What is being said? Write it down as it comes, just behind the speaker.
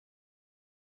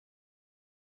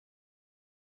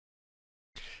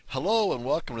Hello and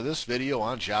welcome to this video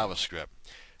on JavaScript.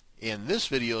 In this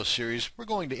video series, we're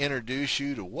going to introduce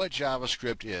you to what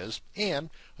JavaScript is and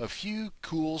a few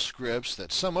cool scripts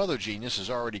that some other genius has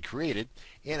already created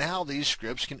and how these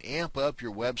scripts can amp up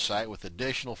your website with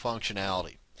additional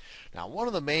functionality. Now, one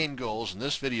of the main goals in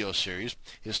this video series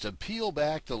is to peel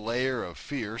back the layer of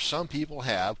fear some people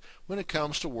have when it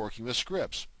comes to working with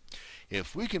scripts.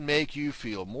 If we can make you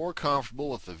feel more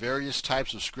comfortable with the various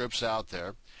types of scripts out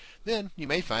there, then you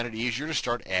may find it easier to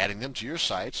start adding them to your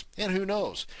sites, and who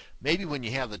knows, maybe when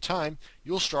you have the time,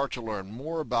 you'll start to learn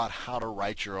more about how to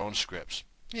write your own scripts.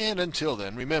 And until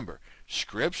then, remember,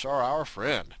 scripts are our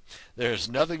friend. There's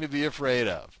nothing to be afraid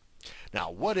of.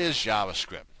 Now, what is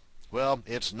JavaScript? Well,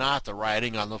 it's not the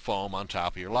writing on the foam on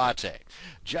top of your latte.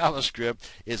 JavaScript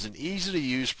is an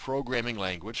easy-to-use programming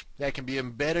language that can be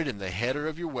embedded in the header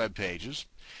of your web pages.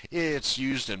 It's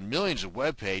used in millions of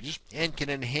web pages and can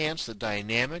enhance the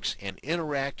dynamics and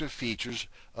interactive features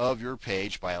of your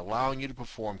page by allowing you to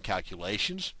perform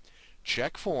calculations,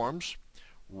 check forms,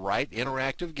 write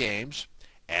interactive games,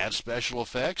 add special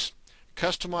effects,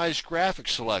 customize graphic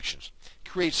selections,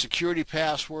 create security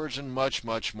passwords, and much,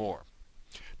 much more.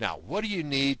 Now, what do you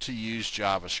need to use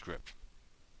JavaScript?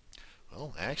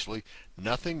 Well, actually,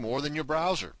 nothing more than your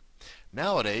browser.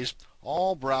 Nowadays,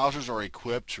 all browsers are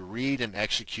equipped to read and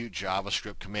execute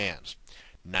JavaScript commands.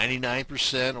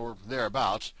 99% or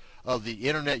thereabouts of the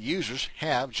internet users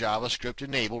have JavaScript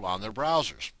enabled on their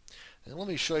browsers. And let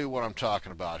me show you what I'm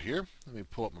talking about here. Let me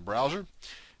pull up my browser.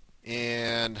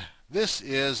 And this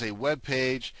is a web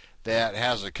page that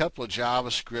has a couple of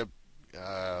JavaScript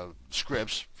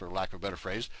scripts, for lack of a better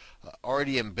phrase,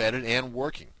 already embedded and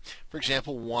working. For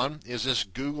example, one is this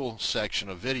Google section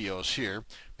of videos here.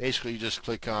 Basically, you just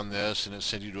click on this and it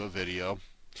sends you to a video.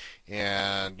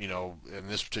 And, you know, in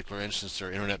this particular instance,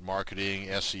 they're internet marketing,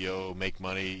 SEO, make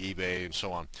money, eBay, and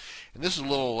so on. And this is a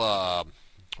little,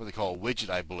 what they call a widget,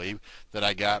 I believe, that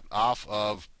I got off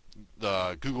of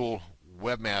the Google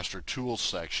Webmaster Tools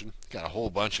section. Got a whole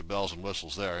bunch of bells and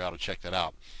whistles there. I ought to check that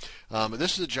out.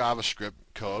 This is a JavaScript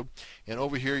code, and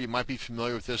over here you might be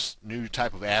familiar with this new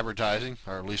type of advertising,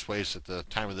 or at least ways at the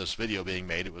time of this video being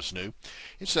made it was new.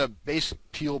 It's a basic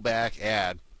peel back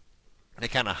ad, and it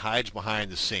kind of hides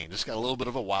behind the scenes. It's got a little bit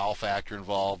of a wow factor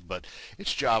involved, but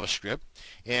it's JavaScript.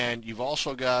 And you've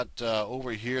also got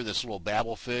over here this little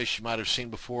Babelfish you might have seen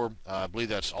before. I believe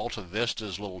that's Alta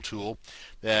Vista's little tool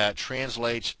that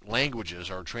translates languages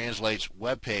or translates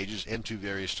web pages into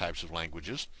various types of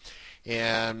languages.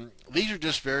 And these are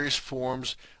just various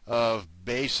forms of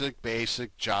basic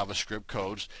JavaScript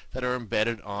codes that are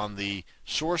embedded on the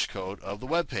source code of the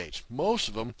web page. Most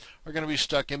of them are going to be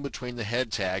stuck in between the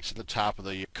head tags at the top of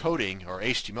the coding or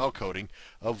HTML coding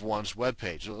of one's web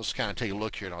page. So let's kind of take a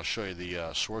look here and I'll show you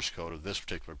the source code of this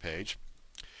particular page.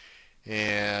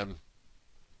 And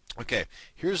okay,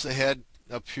 here's the head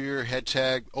up here, head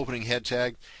tag, opening head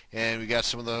tag, and we got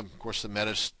some of the, of course, the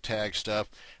meta tag stuff.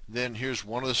 Then here's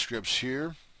one of the scripts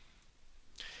here,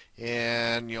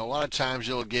 and you know, a lot of times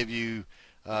it'll give you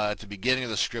at the beginning of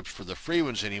the script, for the free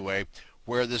ones anyway,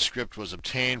 where this script was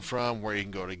obtained from, where you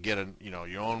can go to get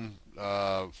your own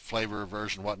flavor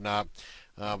version, whatnot.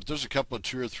 But there's a couple of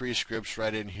 2 or 3 scripts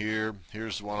right in here.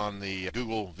 Here's the one on the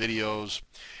Google videos.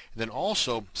 And then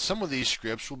also, some of these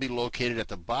scripts will be located at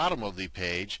the bottom of the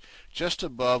page, just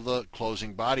above the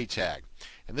closing body tag.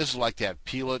 And this is like that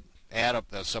peel it ad up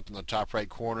that's up in the top right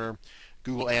corner.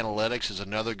 Google Analytics is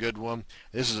another good one.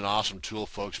 This is an awesome tool,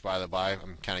 folks, by the by.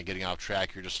 I'm kind of getting off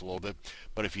track here just a little bit.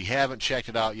 But if you haven't checked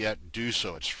it out yet, do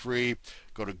so. It's free.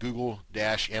 Go to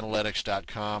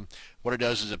google-analytics.com. What it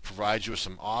does is it provides you with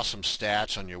some awesome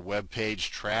stats on your web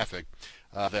page traffic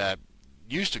that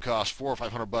used to cost $400 or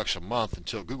 $500 a month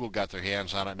until Google got their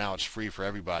hands on it. Now it's free for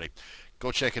everybody.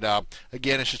 Go check it out.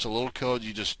 Again, it's just a little code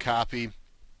you just copy.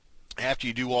 After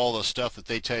you do all the stuff that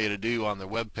they tell you to do on their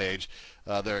web page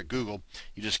there at Google,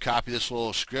 you just copy this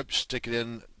little script, stick it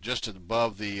in just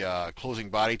above the closing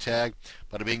body tag.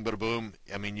 Bada bing, bada boom.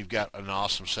 I mean, you've got an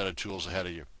awesome set of tools ahead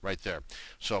of you right there.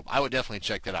 So I would definitely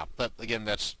check that out. But again,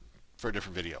 that's for a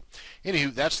different video.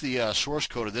 Anywho, that's the source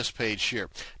code of this page here.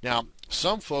 Now,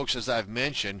 some folks, as I've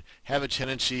mentioned, have a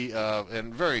tendency of,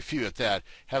 and very few at that,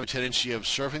 have a tendency of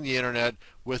surfing the internet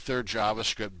with their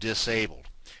JavaScript disabled.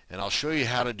 And I'll show you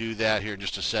how to do that here in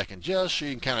just a second, just so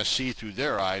you can kind of see through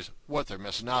their eyes what they're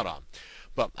missing out on.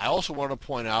 But I also want to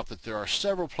point out that there are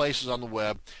several places on the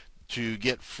web to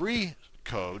get free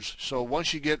codes. So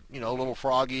once you get, a little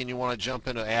froggy and you want to jump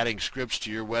into adding scripts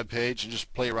to your web page and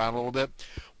just play around a little bit,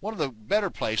 one of the better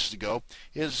places to go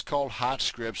is called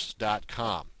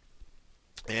hotscripts.com.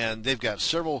 And they've got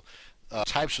several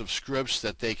types of scripts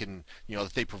that they can,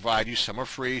 that they provide you. Some are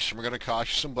free, some are going to cost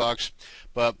you some bucks,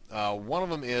 but one of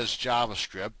them is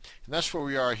JavaScript, and that's where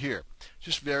we are here.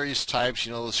 Just various types,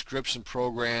 the scripts and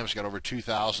programs, got over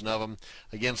 2,000 of them.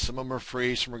 Again, some of them are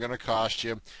free, some are going to cost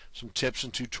you. Some tips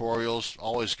and tutorials,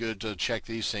 always good to check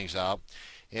these things out.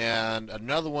 And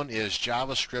another one is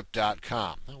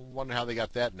javascript.com. I wonder how they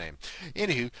got that name.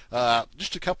 Anywho,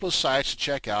 just a couple of sites to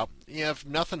check out. If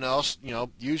nothing else,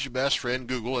 use your best friend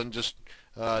Google and just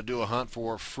do a hunt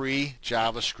for free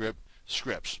JavaScript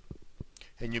scripts,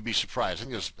 and you'll be surprised. I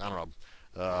think there's,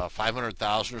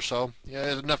 500,000 or so. Yeah,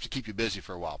 it's enough to keep you busy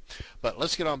for a while. But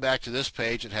let's get on back to this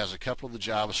page. It has a couple of the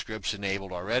JavaScripts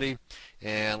enabled already.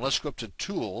 And let's go up to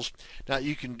Tools. Now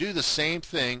you can do the same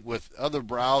thing with other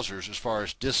browsers as far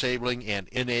as disabling and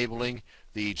enabling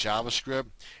the JavaScript.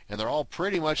 And they're all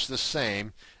pretty much the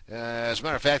same. As a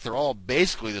matter of fact, they're all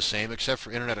basically the same except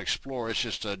for Internet Explorer. It's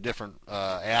just a different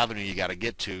avenue you got to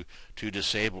get to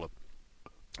disable it.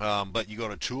 But you go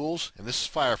to Tools, and this is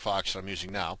Firefox I'm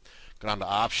using now. Go down to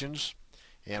Options,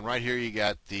 and right here you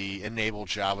got the Enable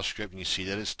JavaScript, and you see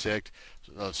that it's ticked.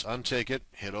 So let's untick it,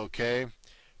 hit OK,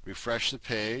 refresh the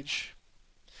page,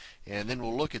 and then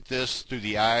we'll look at this through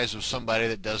the eyes of somebody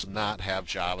that does not have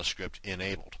JavaScript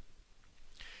enabled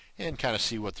and kind of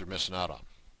see what they're missing out on.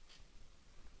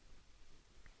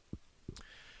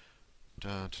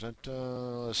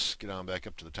 Let's get on back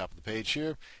up to the top of the page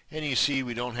here, and you see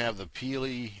we don't have the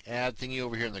Peely add thingy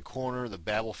over here in the corner. The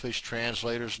Babelfish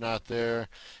translator's not there,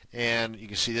 and you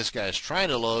can see this guy's trying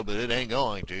to load, but it ain't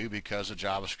going to because the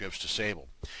JavaScript's disabled.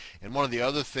 And one of the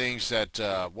other things that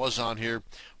was on here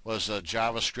was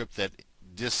JavaScript that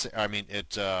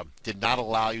did not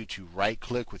allow you to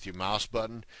right-click with your mouse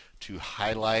button to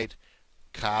highlight,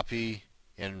 copy,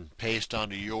 and paste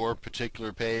onto your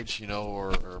particular page,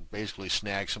 or basically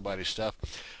snag somebody's stuff,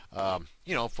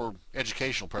 for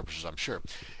educational purposes, I'm sure.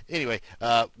 Anyway,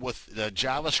 with the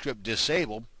JavaScript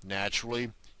disabled,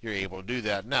 naturally, you're able to do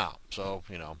that now. So,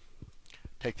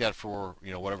 take that for,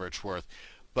 whatever it's worth.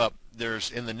 But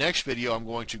in the next video, I'm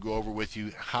going to go over with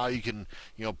you how you can,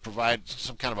 provide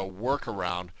some kind of a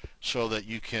workaround so that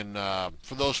you can,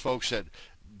 for those folks that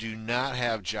do not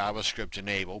have JavaScript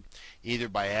enabled, either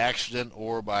by accident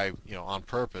or by on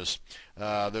purpose,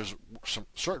 there's some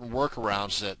certain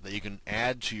workarounds that you can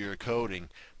add to your coding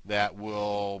that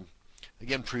will,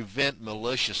 again, prevent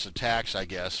malicious attacks, I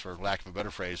guess, for lack of a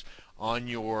better phrase, on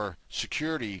your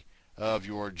security of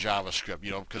your JavaScript.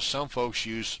 Because some folks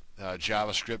use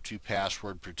JavaScript to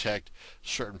password protect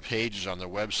certain pages on their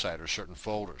website or certain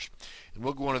folders, and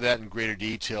we'll go into that in greater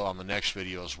detail on the next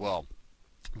video as well.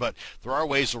 But there are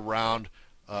ways around,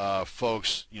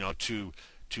 folks, to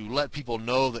let people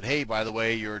know that, hey, by the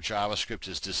way, your JavaScript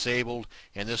is disabled,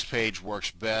 and this page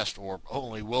works best or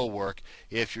only will work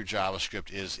if your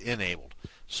JavaScript is enabled.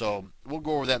 So we'll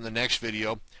go over that in the next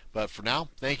video. But for now,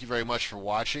 thank you very much for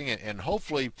watching, and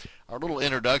hopefully our little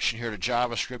introduction here to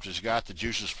JavaScript has got the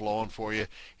juices flowing for you,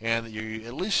 and that you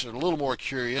at least are a little more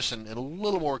curious and a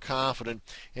little more confident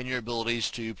in your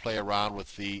abilities to play around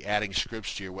with the adding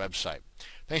scripts to your website.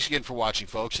 Thanks again for watching,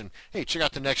 folks, and hey, check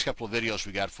out the next couple of videos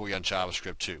we got for you on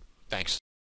JavaScript too. Thanks.